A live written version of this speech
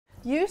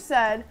You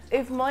said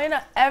if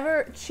Malena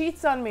ever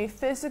cheats on me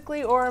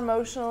physically or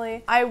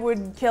emotionally, I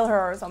would kill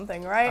her or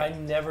something, right? I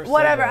never said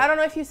Whatever. that. I don't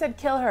know if you said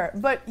kill her,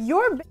 but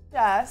your bitch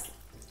ass,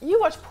 you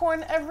watch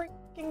porn every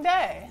fucking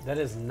day. That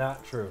is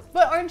not true.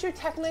 But aren't you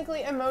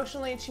technically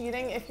emotionally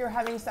cheating if you're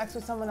having sex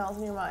with someone else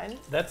in your mind?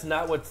 That's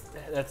not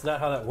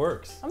how that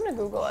works. I'm gonna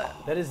Google it.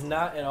 That is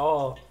not at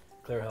all.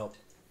 Claire, help.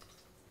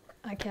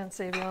 I can't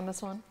save you on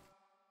this one.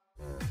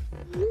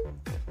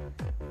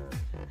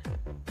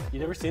 You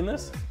never seen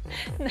this?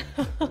 No.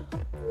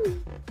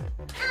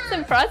 It's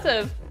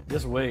impressive.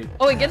 Just wait.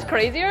 Oh, it gets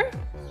crazier?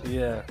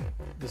 Yeah.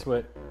 Just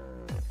wait.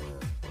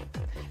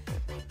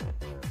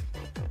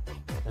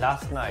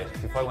 Last night,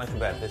 before I went to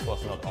bed, this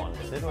was not on.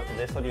 Is this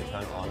what you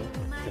turn on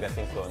to get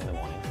things going in the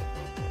morning?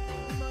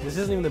 This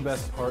isn't even the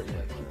best part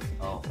yet.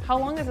 Oh. How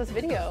long is this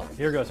video?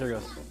 Here goes, here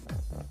goes.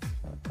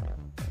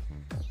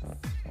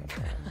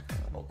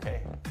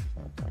 Okay.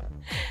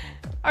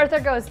 Arthur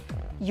goes,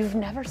 "You've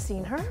never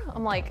seen her?"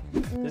 I'm like,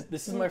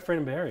 This is my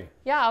friend Barry.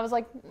 yeah, I was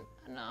like,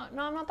 no,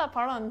 I'm not that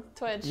part on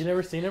Twitch. You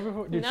never seen her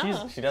before? Dude,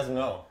 No. She doesn't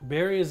know.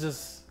 Barry is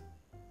just,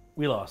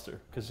 we lost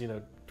her because, you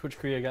know, Twitch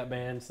Korea got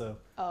banned, so.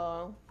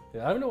 Oh.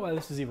 Yeah, I don't know why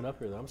this is even up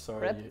here though. I'm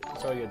sorry. I'm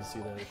sorry you had to see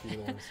that if you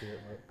didn't want to see it.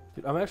 But.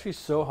 Dude, I'm actually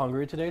so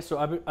hungry today, so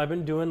I've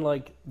been doing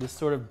like this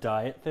sort of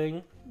diet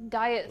thing.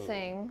 Diet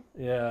thing.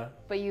 Yeah.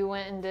 But you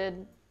went and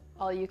did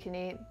all you can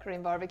eat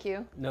Korean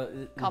barbecue? No,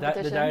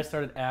 Competition? the diet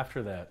started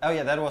after that. Oh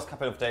yeah, that was a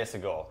couple of days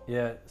ago.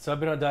 Yeah, so I've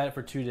been on diet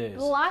for 2 days.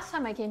 The last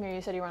time I came here,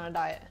 you said you were on a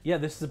diet. Yeah,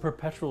 this is a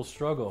perpetual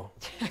struggle.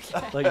 Okay.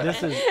 Like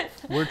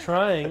we're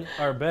trying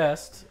our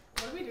best.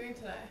 What are we doing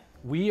today?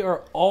 We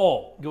are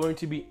all going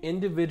to be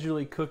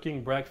individually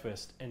cooking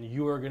breakfast, and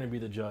you are going to be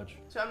the judge.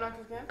 So I'm not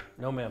cooking?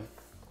 No, ma'am.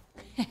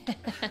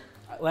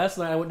 Last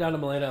night I went down to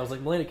Malena. I was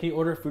like, Malena, can you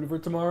order food for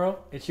tomorrow?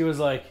 And she was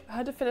like, I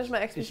had to finish my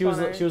XP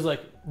she was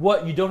like,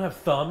 what? You don't have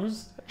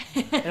thumbs?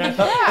 And I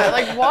thought, yeah,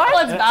 like what?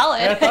 Well, it's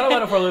valid. And I thought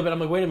about it for a little bit. I'm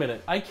like, wait a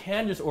minute. I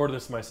can just order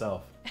this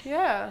myself.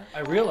 Yeah.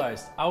 I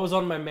realized I was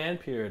on my man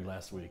period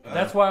last week.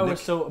 That's why I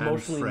was so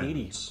emotionally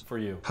needy for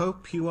you.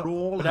 Hope you are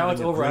all But now having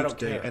it's a over, I great don't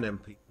day, care.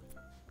 NMP.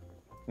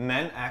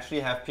 Men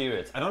actually have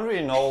periods. I don't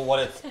really know what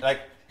it's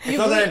like. It's You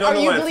not that I don't are know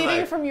you what it's bleeding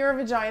like. from your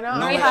vagina?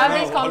 No, We no, have no,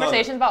 these hold on.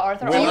 conversations about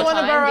Arthur Do all you the wanna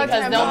time borrow a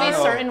because tampon? there'll be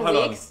No, certain hold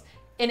on. weeks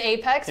in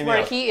Apex Hear me where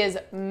out. he is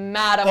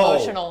mad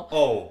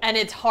emotional and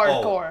it's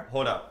hardcore.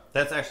 hold up.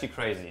 That's actually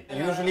crazy. I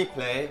usually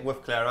play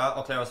with Clara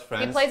or Clara's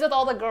friends. He plays with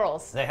all the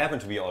girls. They happen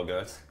to be all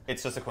girls.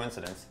 It's just a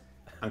coincidence.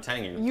 I'm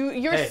telling you.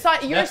 Your Hey,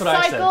 your that's what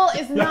I said. cycle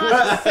is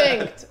not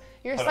synced.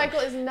 Your Hold on. cycle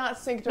is not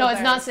synced. No, with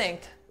it's not theirs.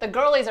 synced. The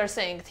girlies are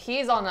synced.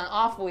 He's on an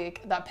off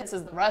week that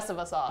pisses the rest of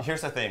us off. Here's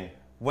the thing.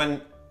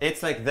 When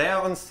it's like they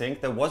are on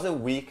sync, there was a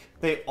week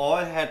they all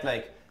had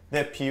like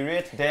their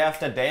period day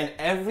after day, and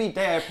every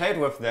day I played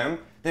with them,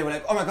 they were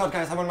like, "Oh my god,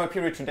 guys, I'm on my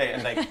period today,"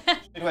 and like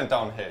it went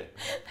downhill.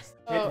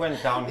 It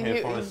went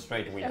downhill for a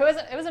straight week.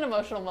 It was an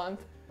emotional month.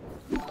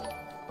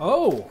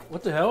 Oh,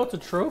 what the hell? It's a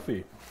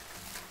trophy.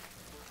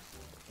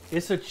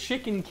 It's a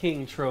Chicken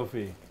King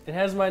trophy. It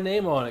has my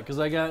name on it because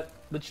I got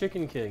the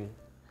Chicken King.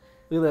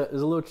 Look at that.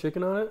 There's a little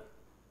chicken on it.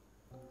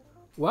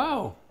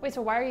 Wow. Wait,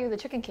 so why are you the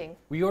Chicken King?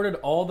 We ordered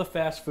all the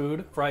fast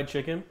food, fried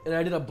chicken, and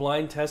I did a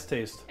blind test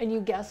taste. And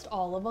you guessed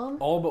all of them?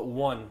 All but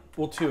one.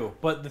 Well, two.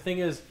 But the thing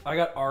is, I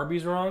got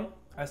Arby's wrong.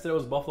 I said it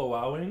was Buffalo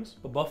Wild Wings,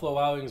 but Buffalo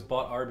Wild Wings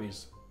bought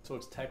Arby's. So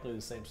it's technically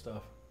the same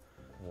stuff.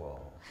 Whoa.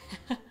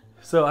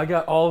 So I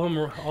got all of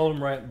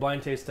them right.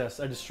 Blind taste test.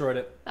 I destroyed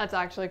it. That's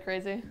actually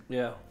crazy.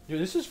 Yeah. Dude,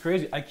 this is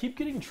crazy. I keep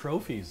getting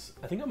trophies.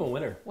 I think I'm a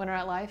winner. Winner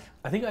at life.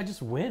 I think I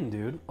just win,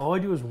 dude. All I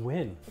do is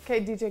win.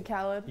 Okay, DJ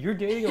Khaled. You're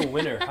dating a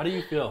winner. How do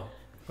you feel?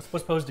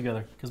 Let's pose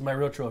together, because my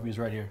real trophy is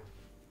right here.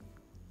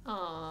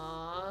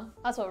 Aww.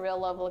 That's what real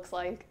love looks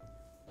like.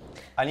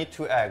 I need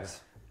 2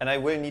 eggs, and I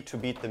will need to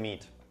beat the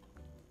meat.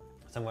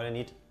 So what I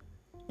need?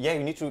 Yeah,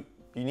 you need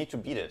to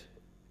beat it.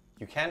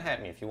 You can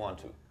help me if you want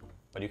to,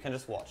 but you can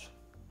just watch.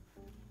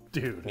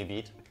 Dude. Me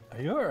beat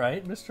Are you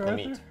alright, Mr. the Arthur?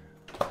 meat.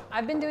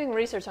 I've been doing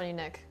research on you,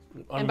 Nick.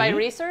 On And by me?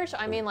 research,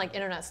 I mean like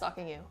internet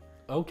stalking you.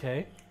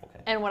 Okay.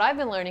 And what I've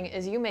been learning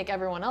is you make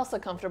everyone else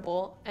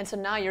uncomfortable, and so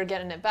now you're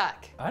getting it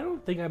back. I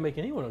don't think I make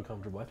anyone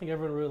uncomfortable. I think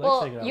everyone really likes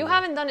Well, hanging out you with me.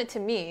 haven't done it to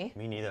me.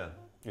 Me neither.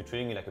 You're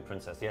treating me like a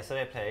princess.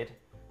 Yesterday I played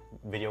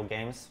video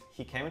games.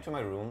 He came into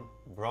my room,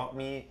 brought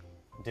me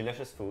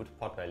delicious food,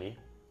 potbelly,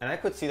 and I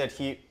could see that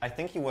I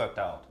think he worked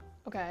out.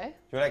 Okay.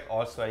 You're like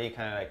all sweaty,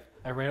 kind of like,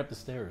 I ran up the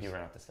stairs. you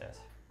ran up the stairs.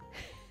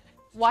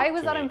 Why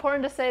was to that me.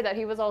 important to say that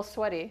he was all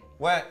sweaty?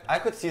 Well, I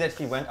could see that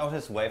he went out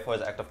his way for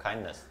his act of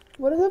kindness.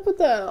 What is up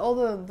with all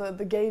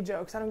the gay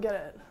jokes? I don't get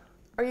it.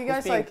 Are you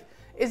guys being- like?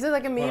 Is it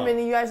like a meme in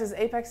you guys'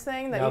 Apex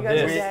thing that Now you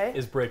guys are this gay?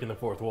 is breaking the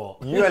fourth wall.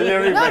 You are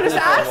literally No, I'm breaking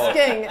just the fourth wall.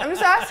 asking. I'm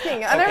just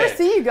asking. I never Okay.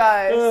 see you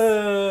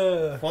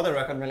guys. For the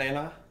record,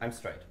 Malena, I'm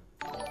straight.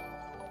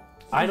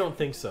 I don't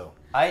think so.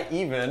 I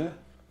even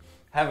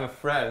have a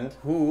friend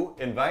who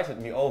invited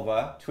me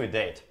over to a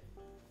date.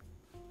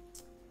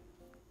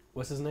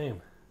 What's his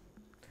name?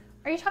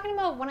 Are you talking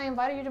about when I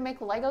invited you to make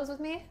Legos with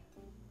me?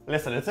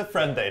 Listen, it's a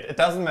friend date. It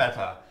doesn't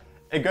matter.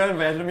 A girl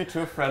invited me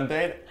to a friend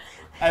date.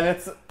 And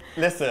it's,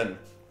 listen,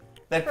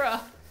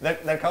 Bruh.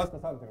 that counts for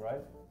something,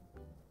 right?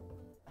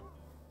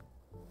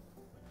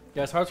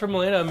 Guys, hearts for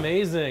Malena,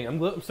 amazing.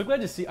 I'm so glad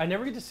to see. I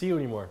never get to see you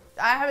anymore.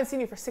 I haven't seen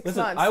you for 6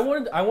 Listen, months. I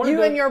wanted. You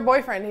to, and your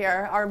boyfriend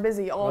here are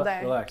busy all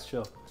day. Relax,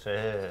 chill.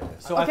 Shit.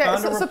 So I Okay,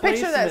 found a so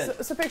picture replacement.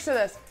 this. So picture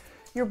this.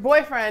 Your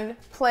boyfriend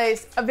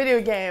plays a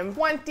video game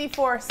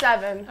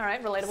 24/7. All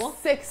right, relatable.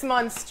 6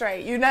 months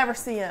straight. You never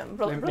see him.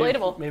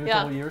 Relatable. Maybe a yeah.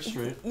 couple years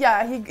straight.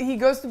 Yeah, he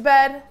goes to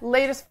bed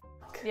late as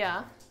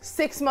Yeah.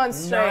 6 months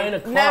straight. 9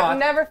 o'clock.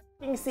 Never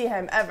f***ing see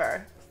him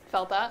ever.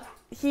 Felt that.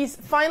 He's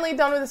finally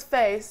done with his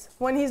face.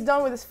 When he's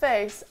done with his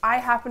face, I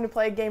happen to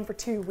play a game for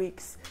 2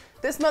 weeks.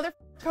 This mother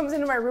comes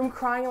into my room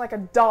crying like a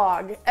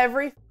dog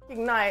every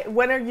f***ing night.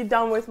 When are you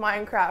done with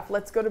Minecraft?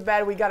 Let's go to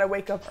bed. We gotta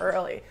wake up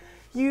early.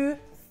 You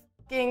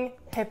f***ing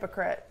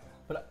hypocrite.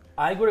 But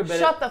I go to bed.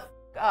 Shut the f***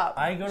 up.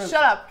 I go to.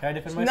 Shut up. Can I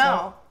defend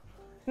myself?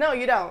 No,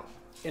 you don't.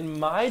 In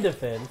my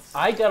defense,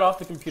 I got off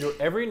the computer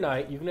every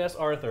night. You can ask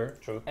Arthur.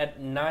 True. At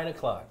 9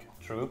 o'clock.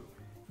 True.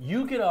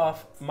 You get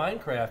off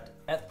Minecraft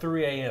at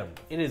 3 a.m.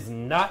 It is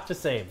not the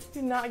same.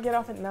 Do not get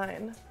off at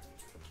 9.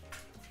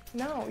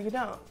 No, you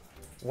don't.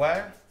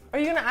 Where? Are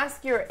you gonna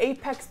ask your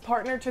Apex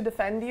partner to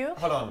defend you?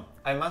 Hold on.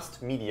 I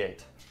must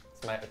mediate.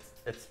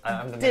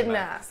 I'm the Didn't middleman.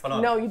 ask. Hold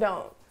on. No, you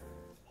don't.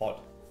 Hold.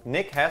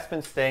 Nick has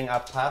been staying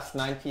up past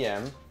 9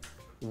 p.m.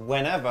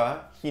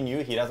 whenever he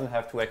knew he doesn't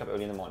have to wake up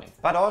early in the morning.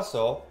 But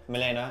also,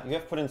 Malena, you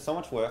have put in so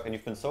much work and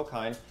you've been so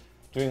kind,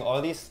 doing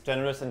all these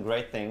generous and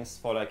great things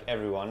for like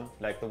everyone,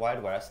 like the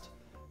Wild West,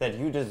 that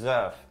you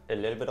deserve a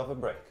little bit of a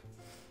break.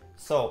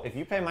 So if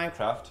you play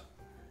Minecraft,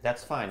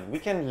 that's fine. We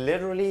can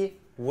literally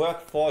work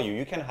for you.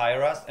 You can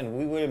hire us and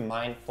we will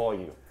mine for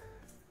you.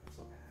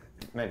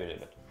 Maybe a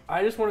little bit.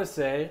 I just want to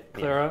say,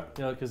 Clara,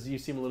 you know, because you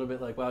seem a little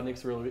bit like, wow,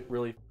 Nick's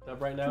really f***ed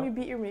up right now. Can you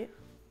beat your meat?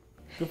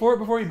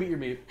 Before you beat your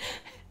meat,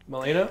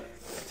 Malena,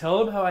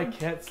 tell him how I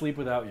can't sleep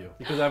without you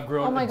because I've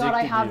grown. Oh my god,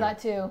 I addicted to have you. that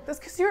too. That's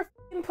because you're a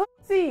f***ing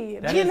pussy.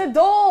 That Be an is-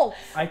 adult.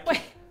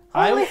 Wait.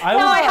 Holy I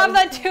No, I was- have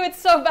that too. It's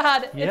so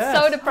bad. Yes. It's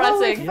so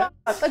depressing. Holy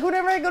fuck. Like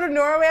whenever I go to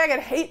Norway, I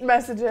get hate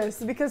messages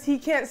because he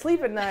can't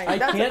sleep at night. I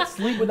That's can't a,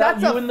 sleep without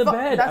that's you a in the fu-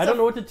 bed. that's I don't a-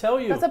 know what to tell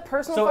you. that's a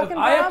personal so fucking if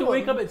I have to problem.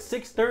 wake up at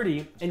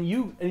 6:30 and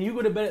you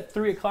go to bed at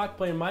 3 o'clock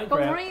playing Minecraft.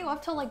 But weren't you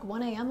up till like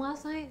 1 a.m.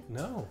 last night?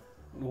 No.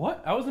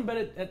 What? I was in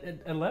bed at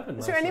 11.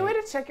 Is there any way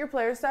to check your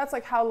player stats,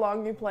 like how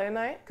long you play a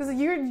night? Because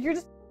you're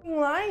just f***ing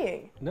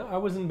lying. No, I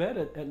was in bed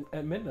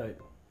at midnight.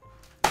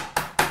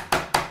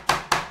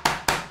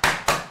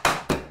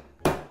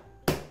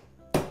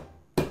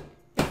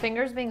 Your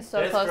fingers being so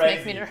That's close crazy.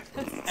 makes me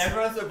nervous.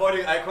 Everyone's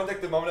avoiding eye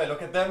contact the moment I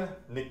look at them.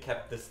 Nick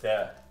kept the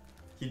stare.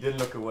 He didn't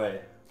look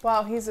away.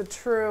 Wow, he's a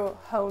true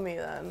homie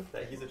then.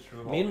 He's a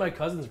true Me and my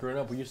cousins growing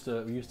up, we used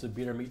to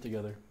beat our meat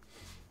together.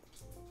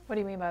 What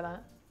do you mean by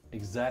that?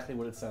 Exactly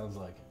what it sounds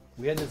like.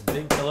 We had this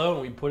big pillow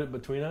and we put it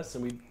between us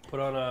and we put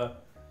on a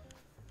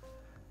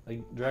like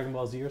Dragon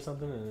Ball Z or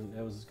something and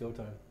it was go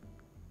time.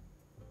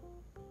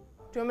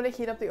 Do you want me to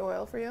heat up the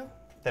oil for you?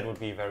 That would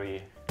be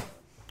very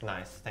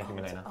nice. Thank you,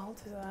 Malena. I'll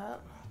do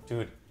that.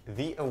 Dude,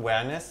 the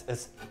awareness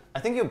is... I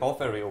think you're both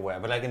very aware,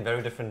 but like in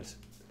very different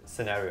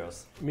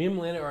scenarios. Me and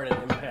Malena are in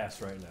an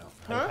impasse right now.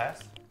 Huh? Impasse?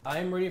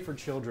 I'm ready for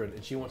children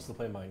and she wants to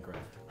play Minecraft.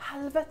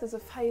 Helvete så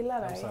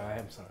failar I'm dig. sorry,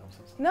 I'm so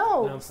sorry.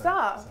 No, I'm sorry.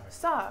 stop. Sorry.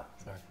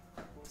 Stop. Sorry.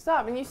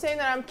 Stop. And you saying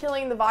that I'm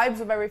killing the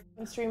vibes of every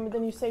f***ing stream, but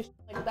then you say shit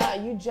like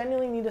that. You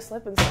genuinely need to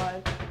slip and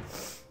slide.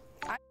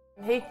 I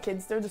hate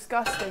kids. They're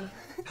disgusting.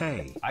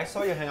 Hey. I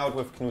saw you hang out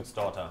with Knut's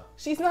daughter.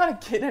 She's not a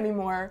kid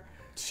anymore.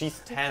 She's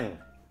 10.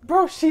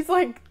 Bro, she's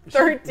like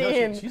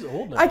 13. She's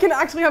old now. I can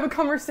actually have a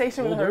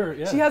conversation with her. Older,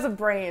 yeah. She has a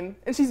brain,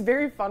 and she's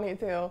very funny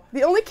too.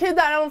 The only kid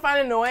that I don't find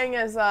annoying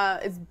is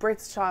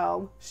Brit's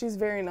child. She's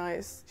very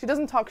nice. She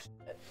doesn't talk shit.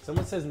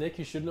 Someone says, Nick,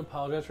 you shouldn't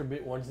apologize for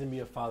wanting to be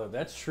a father.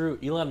 That's true.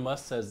 Elon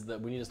Musk says that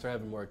we need to start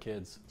having more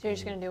kids. So you're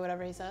just gonna do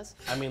whatever he says?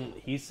 I mean,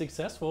 he's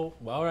successful.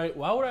 Why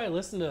would I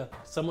listen to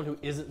someone who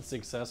isn't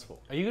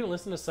successful? Are you going to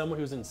listen to someone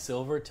who's in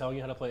silver telling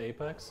you how to play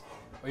Apex?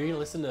 Or are you going to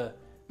listen to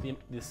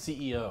the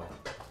CEO,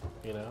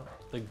 you know,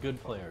 the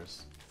good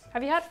players?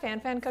 Have you had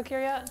Fan cook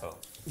here yet? Oh.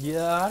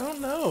 Yeah, I don't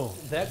know.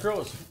 That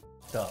girl is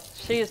f***ed up.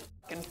 She is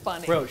fucking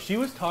funny. Bro, she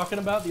was talking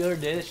about the other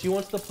day that she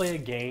wants to play a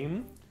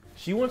game.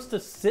 She wants to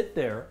sit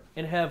there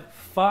and have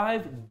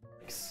 5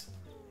 dicks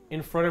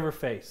in front of her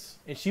face.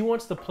 And she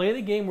wants to play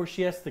the game where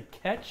she has to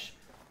catch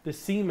the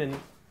semen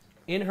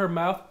in her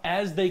mouth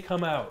as they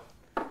come out.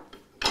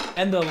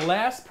 And the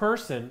last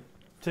person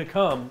to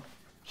come,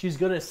 she's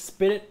gonna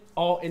spit it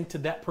all into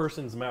that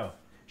person's mouth.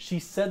 She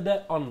said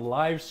that on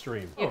live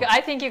stream.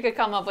 I think you could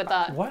come up with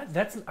that. What?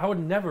 I would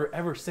never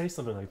ever say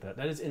something like that.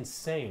 That is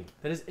insane.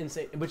 That is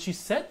insane. But she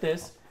said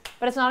this.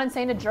 But it's not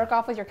insane to jerk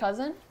off with your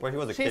cousin? Well, he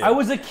was a kid. I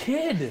was a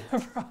kid.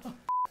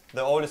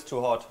 The old is too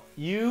hot.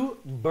 You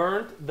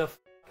burnt the f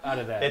out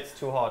of that. It's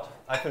too hot.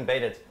 I've been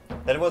baited.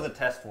 That was a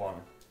test one.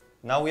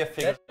 Now we have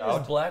figured it That is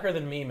out. blacker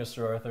than me,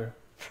 Mr. Arthur.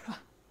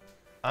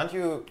 Aren't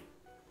you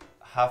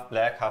half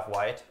black, half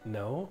white?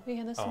 No? We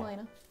hand this to Oh.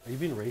 Malena. Are you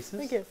being racist?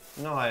 Thank you.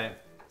 No,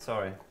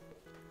 sorry.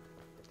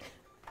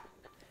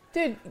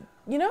 Dude,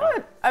 you know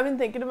what I've been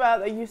thinking about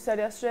that you said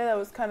yesterday that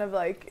was kind of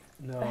like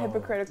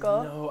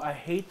hypocritical? No, I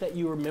hate that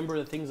you remember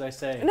the things I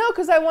say. No,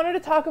 because I wanted to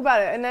talk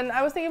about it, and then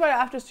I was thinking about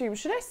it after stream.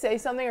 Should I say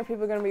something, or are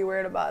people going to be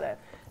weird about it?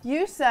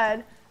 You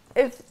said,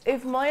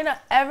 if Malena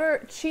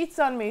ever cheats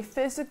on me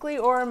physically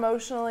or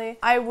emotionally,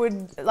 I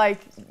would, like,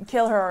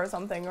 kill her or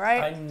something,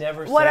 right? I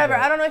never said Whatever,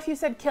 that. I don't know if you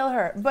said kill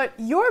her, but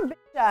your bitch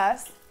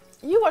ass,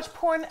 you watch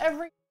porn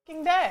every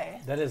fucking day.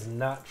 That is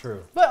not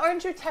true. But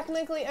aren't you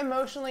technically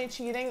emotionally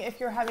cheating if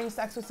you're having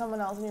sex with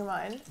someone else in your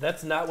mind?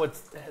 That's not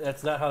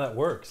how that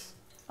works.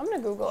 I'm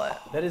gonna Google it.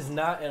 That is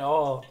not at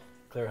all,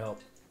 Claire,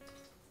 help.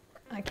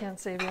 I can't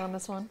save you on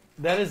this one.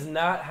 That is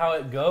not how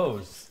it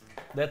goes.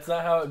 That's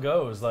not how it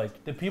goes.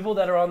 Like the people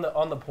that are on the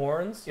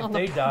porns, if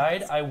they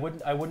died, I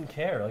wouldn't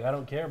care. Like I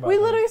don't care about We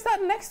them. literally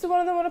sat next to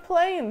one of them on a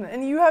plane,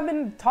 and you have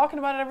been talking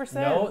about it ever since.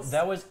 No,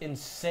 that was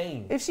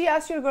insane. If she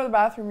asked you to go to the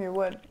bathroom, you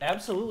would.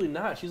 Absolutely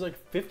not. She's like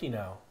 50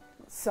 now.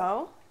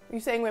 So? You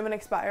saying women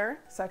expire?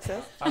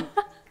 Sexist?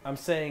 I'm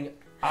saying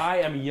I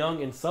am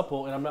young and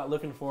supple, and I'm not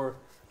looking for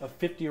a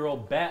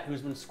 50-year-old bat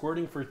who's been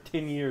squirting for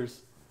 10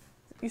 years.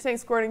 You saying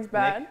squirting's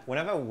bad? Nick,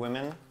 whenever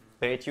women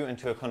bait you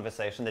into a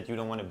conversation that you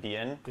don't want to be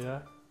in, Yeah.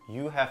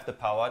 you have the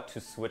power to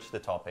switch the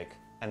topic,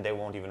 and they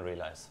won't even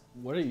realize.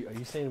 What are you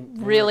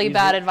saying? Really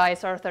bad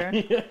advice, Arthur.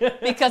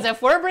 Because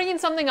if we're bringing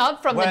something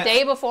up from the Well,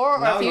 day before or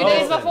now a few you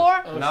days listen.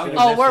 before, Now you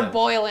oh, we're listen.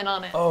 boiling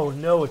on it. Oh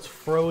no, it's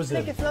frozen.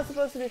 Nick, it's not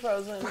supposed to be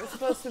frozen. It's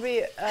supposed to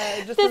be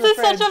just This in the is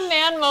such fridge. a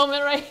man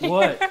moment right here.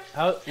 What?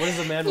 What is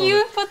a man You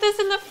moment? put this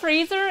in the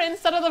freezer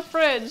instead of the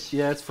fridge.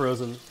 Yeah, it's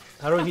frozen.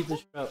 How do I heat this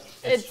shit up?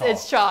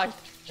 It's chalked.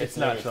 It's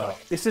not chalk.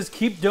 It says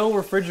keep dough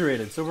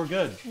refrigerated, so we're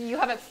good. You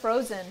have it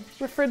frozen.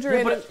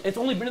 Refrigerated. Yeah, but it's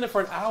only been in there for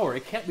an hour.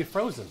 It can't be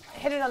frozen.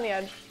 Hit it on the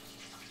edge.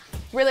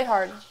 Really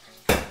hard.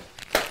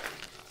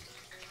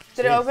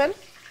 Did it open?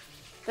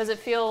 Does it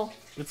feel?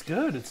 It's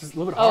good. It's just a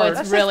little bit Oh, hard. it's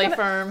That's really just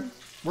firm.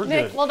 We're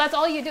Nick, good. Well, that's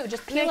all you do.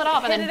 Just peel Nick, it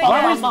off and hit then it bump,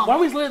 again. bump, bump. Why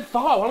don't we let it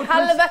thaw? Why don't we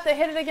Halavette,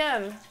 hit it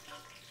again.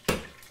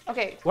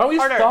 Okay. Why don't we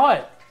harder. just thaw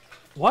it?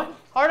 What?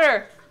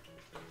 Harder.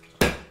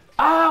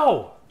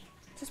 Ow!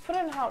 Just put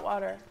it in hot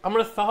water. I'm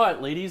gonna thaw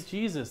it, ladies.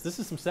 Jesus, this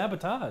is some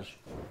sabotage.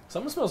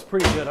 Something smells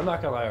pretty good. I'm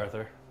not gonna lie,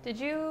 Arthur. Did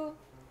you?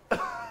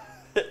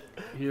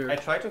 Here. I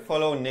try to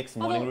follow Nick's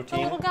morning The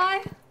routine, little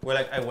guy. where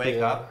like I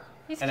wake up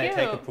He's and cute. I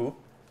take a poop,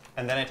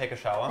 and then I take a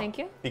shower. Thank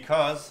you.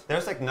 Because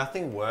there's like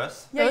nothing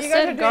worse. Yeah, you guys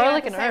Roasted are doing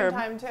garlic it at and the same herb.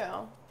 time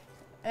too.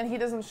 And he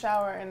doesn't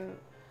shower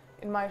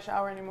in my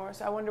shower anymore,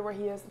 so I wonder where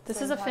he is. At the This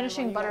same is a time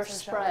finishing while you butter guys are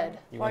spread. showering.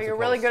 You Wow, weren't you're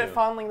really good supposed at to.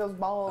 fondling those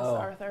balls, Oh.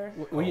 Arthur.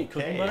 We eat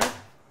cooking Okay. butter?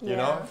 You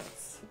know?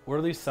 What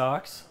are these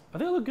socks? I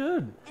think they look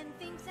good.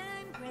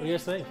 What do you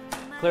guys think?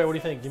 Claire, what do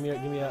you think? Give me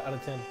a out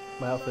of 10.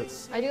 My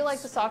outfits. I do like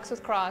the socks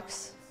with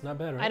Crocs. Not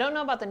bad, right? I don't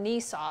know about the knee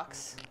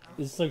socks.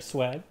 It's like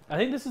swag. I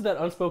think this is that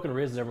unspoken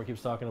riz that everyone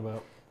keeps talking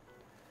about.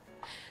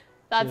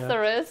 That's Yeah. the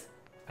Riz.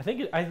 I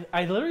think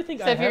I literally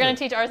think So I if you're have gonna it.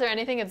 teach Arthur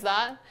anything, it's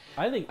that.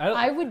 I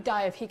I would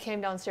die if he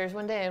came downstairs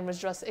one day and was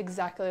dressed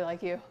exactly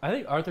like you.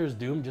 think Arthur's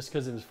doomed just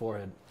because of his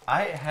forehead.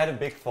 I had a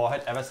big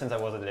forehead ever since I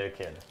was a little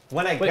kid.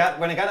 When I Wait.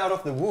 got out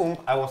of the womb,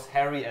 I was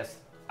hairy as.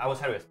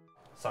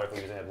 Sorry for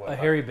using that word. A but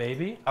hairy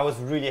baby? I was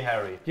really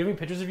hairy. Do you have any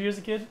pictures of you as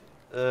a kid?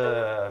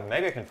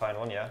 Maybe I can find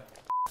one, yeah.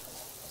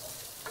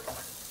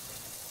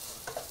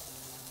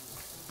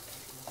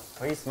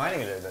 Oh, he's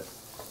smiling a little bit.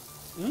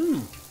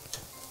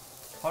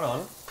 Mmm. Hold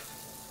on.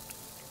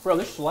 Bro,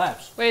 this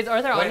slaps. Wait, is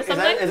Arthur Wait, onto is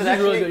something? that- This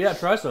is really good. Yeah,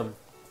 try some.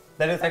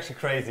 That is actually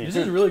crazy. This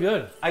Dude, is really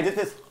good. I did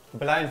this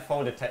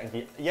blindfolded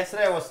technically.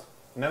 Yesterday I was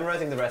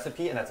memorizing the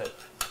recipe and that's it.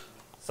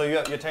 So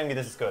you're telling me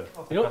this is good?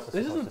 You know, Because it's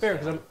this supposed isn't to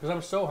fair stay. because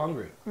I'm so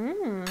hungry.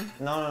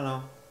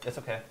 No. It's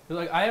okay. 'Cause,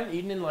 like I haven't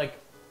eaten in like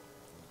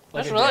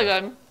That's a really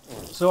day.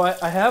 good. So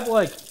I have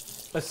like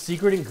a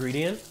secret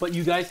ingredient, but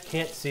you guys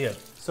can't see it.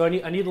 So I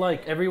need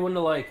like everyone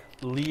to like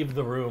leave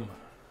the room.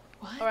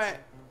 What? All right.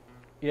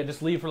 Yeah,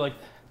 just leave for like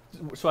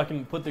so I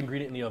can put the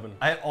ingredient in the oven.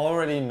 I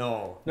already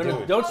know. No, no,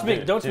 Dude, don't speak.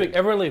 dude, Don't speak. dude,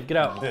 Everyone leave. Get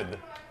out. Dude.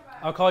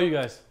 I'll call you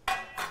guys.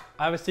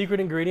 I have a secret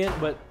ingredient,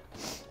 but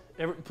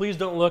please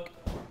don't look.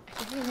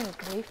 I didn't even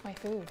grief my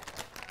food.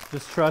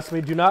 Just trust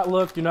me. Do not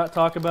look. Do not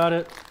talk about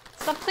it.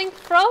 Something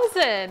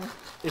frozen.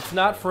 It's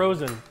not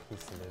frozen. He's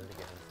slowly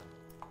getting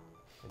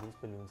some. These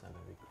balloons are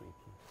very creepy.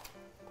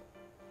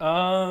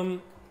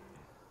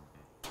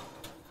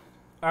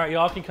 All right,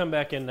 y'all can come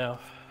back in now.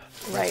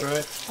 Right.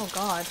 Right. Oh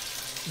God.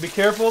 Be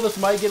careful. This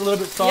might get a little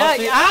bit Yeah.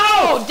 saucy.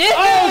 Ow! Did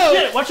Oh you?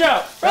 shit! Watch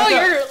out! Bro, Back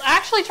up. you're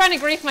actually trying to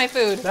grief my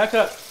food. Back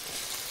up.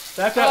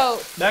 Back up. Bro.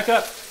 Back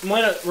up.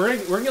 Malena, we're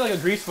gonna get like a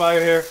grease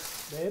fire here.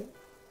 Babe.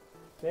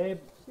 Babe.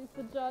 She's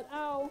the judge.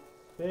 Ow.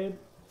 Babe.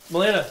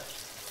 Malena,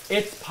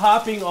 it's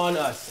popping on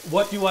us.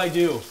 What do I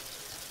do?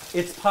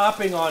 It's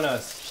popping on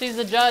us. She's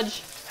the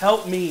judge.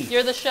 Help me.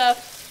 You're the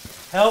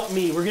chef. Help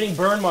me. We're getting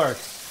burn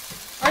marks.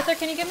 Arthur,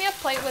 can you give me a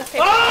plate with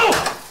paper?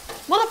 Oh!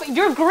 Motherfucker,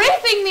 you're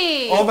griefing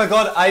me. Oh my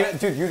god,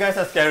 dude, you guys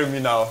are scaring me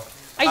now.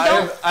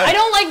 I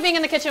don't like being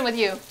in the kitchen with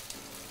you.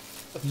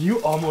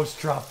 You almost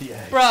dropped the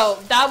egg. Bro,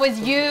 that was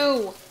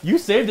you. You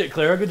saved it,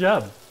 Clara. Good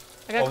job.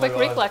 I got Oh my quick God.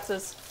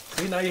 reflexes.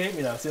 See, now you hate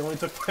me now. See, it only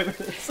took 5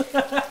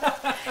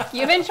 minutes.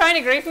 You've been trying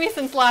to grief me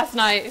since last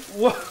night.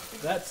 Whoa,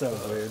 that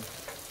sounds weird.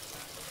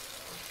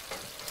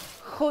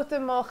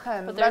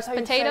 Goedemorgen. But That's there's how you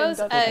say potatoes,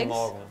 Dutch. eggs,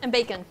 and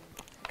bacon.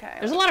 Okay.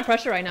 There's a lot of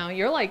pressure right now.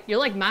 You're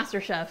like Master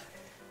Chef.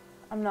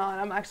 I'm not.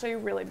 I'm actually a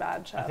really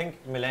bad chef. I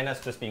think Melena's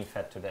just being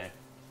fed today.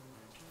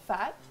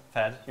 Fat?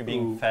 Fed? You're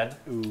being fed?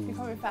 You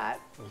call me fat?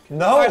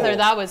 No! Arthur,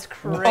 that was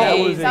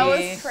crazy. That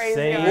was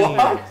crazy. Insane.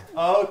 Arthur.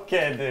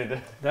 Okay,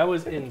 dude. That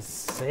was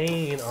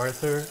insane,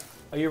 Arthur.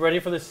 Are you ready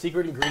for the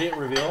secret ingredient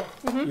reveal?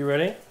 You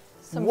ready?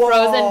 Some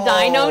frozen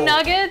dino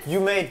nuggets. You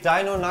made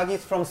dino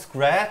nuggets from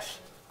scratch?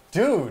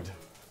 Dude!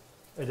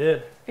 I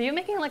did. Are you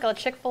making like a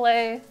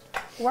Chick-fil-A?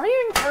 Why are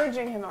you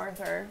encouraging him,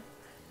 Arthur?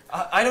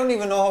 I don't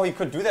even know how he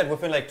could do that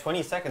within like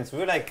 20 seconds. We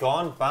were like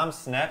gone, bam,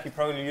 snap. He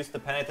probably used the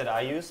pan that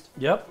I used.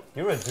 Yep.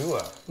 You're a doer.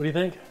 What do you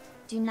think?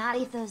 Do not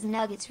eat those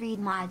nuggets, read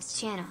Mod's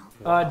channel.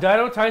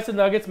 Dino Tyson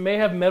nuggets may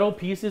have metal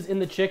pieces in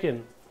the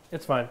chicken.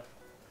 It's fine.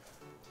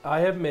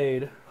 I have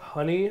made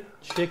honey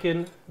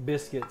chicken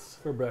biscuits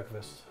for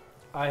breakfast.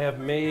 I have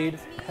made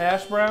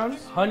hash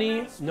browns,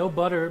 honey, no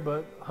butter,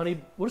 but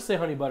honey, we'll just say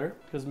honey butter,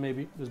 because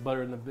maybe there's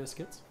butter in the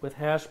biscuits, with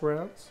hash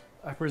browns.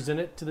 I present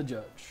it to the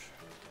judge.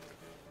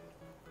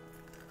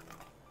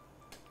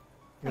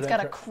 It's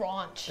got a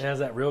crunch. It has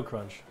that real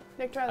crunch.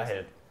 Nick, try I this. hate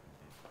it.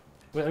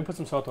 Wait, let me put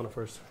some salt on it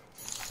first.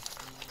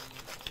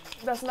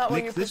 That's not what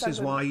you Nick, this is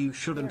presented. why you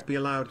shouldn't be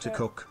allowed to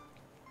cook.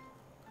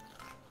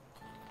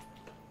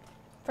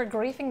 For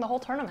griefing the whole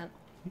tournament.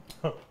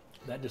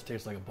 That just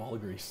tastes like a ball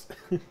of grease.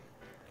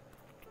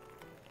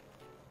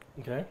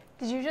 Okay.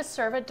 Did you just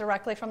serve it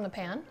directly from the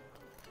pan?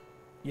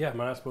 Yeah,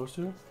 am I not supposed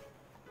to?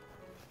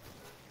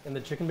 And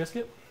the chicken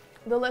biscuit?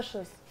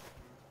 Delicious.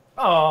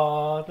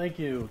 Aw, thank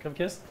you. Come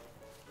kiss.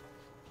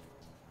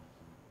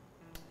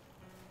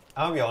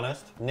 I'll be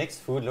honest, Nick's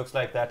food looks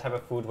like that type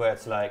of food where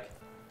it's like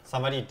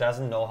somebody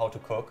doesn't know how to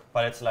cook,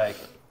 but it's like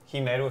he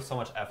made it with so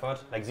much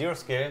effort. Like zero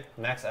skill,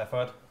 max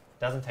effort,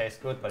 doesn't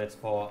taste good, but it's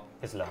for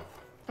his love.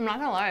 I'm not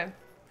gonna lie.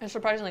 It's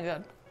surprisingly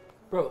good.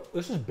 Bro,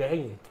 this is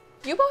banging.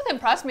 You both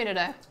impressed me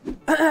today.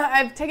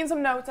 I've taken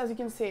some notes, as you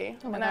can see.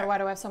 Oh my god, why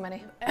do I have so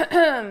many?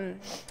 Can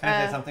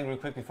I say something real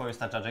quick before we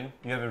start judging?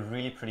 You have a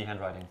really pretty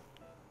handwriting.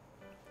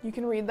 You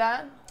can read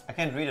that? I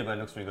can't read it, but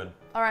it looks really good.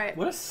 All right.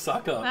 What a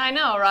suck up. I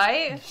know,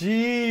 right?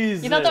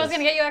 Jesus. You thought that was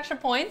gonna get you extra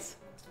points?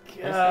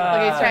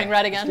 God. Look, he's turning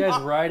red again. This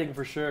guy's riding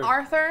for sure.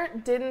 Arthur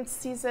didn't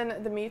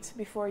season the meat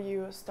before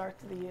you start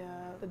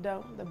the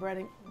dough, the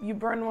breading. You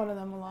burned one of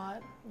them a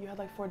lot. You had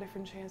like 4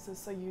 different chances,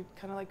 so you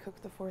kind of like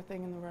cooked the 4th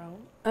thing in the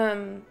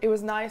row. It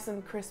was nice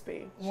and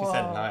crispy. She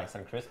said nice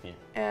and crispy.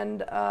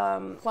 And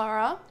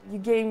Clara, you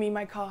gave me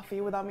my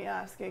coffee without me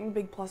asking.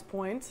 Big plus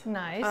point.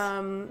 Nice.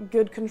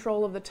 Good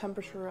control of the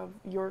temperature of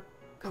your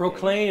cooking.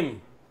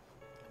 Proclaim.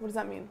 What does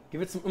that mean?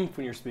 Give it some oomph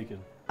when you're speaking.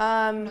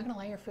 I'm not gonna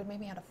lie, your food made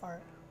me had a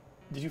fart.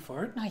 Did you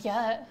fart? Not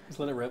yet. Just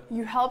let it rip.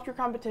 You helped your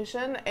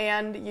competition,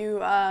 and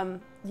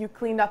you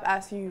cleaned up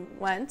as you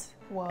went.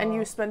 Whoa. And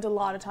you spent a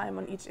lot of time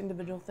on each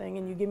individual thing,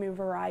 and you gave me a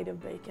variety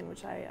of bacon,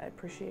 which I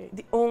appreciate.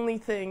 The only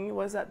thing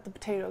was that the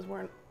potatoes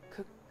weren't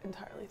cooked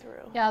entirely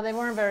through. Yeah, they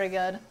weren't very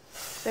good.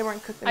 They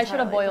weren't cooked I entirely should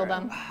have boiled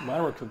through. them.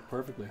 Mine were cooked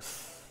perfectly.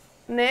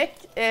 Nick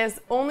is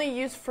only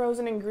used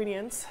frozen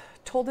ingredients,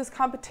 told his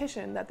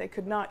competition that they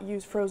could not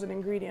use frozen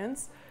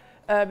ingredients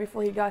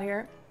before he got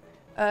here.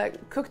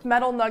 Cooked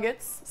metal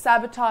nuggets,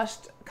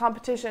 sabotaged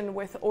competition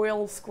with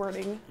oil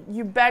squirting.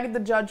 You begged the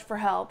judge for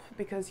help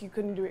because you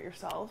couldn't do it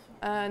yourself,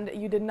 and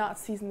you did not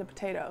season the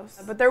potatoes.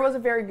 But there was a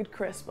very good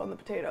crisp on the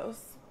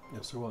potatoes.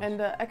 Yes, there was.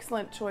 And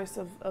excellent choice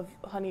of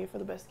honey for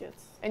the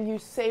biscuits. And you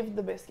saved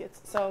the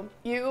biscuits. So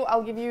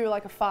I'll give you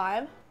like a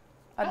 5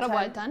 out of 10.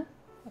 What, 10?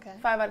 Okay.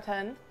 5 out of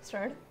 10.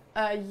 Stirred?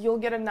 You'll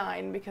get a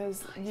 9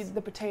 because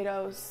the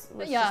potatoes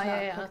was just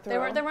not cooked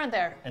through. They weren't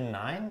there. A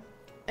 9?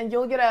 And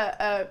you'll get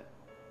a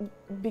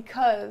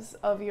because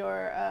of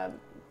your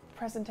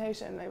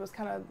presentation, it was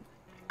kind of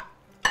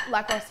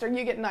lackluster.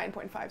 You get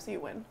 9.5, so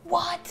you win.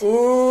 What?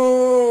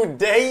 Ooh,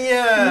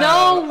 damn!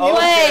 No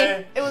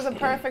way! It was a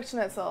perfect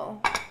schnitzel.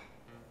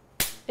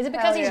 Is it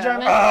because Hell he's yeah.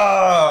 German?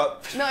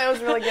 No, it was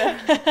really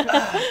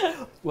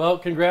good. Well,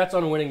 congrats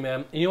on winning,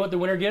 man. And you know what the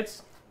winner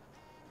gets?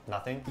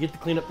 Nothing? You get to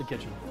clean up the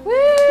kitchen. Woo!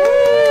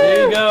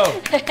 There you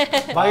go.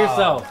 By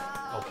yourself.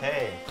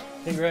 Okay.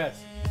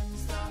 Congrats.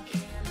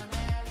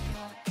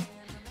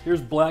 Here's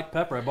black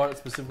pepper. I bought it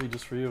specifically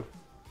just for you.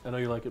 I know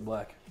you like it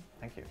black.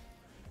 Thank you.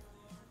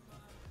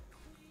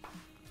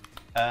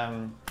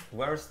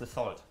 Where's the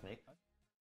salt, Nick?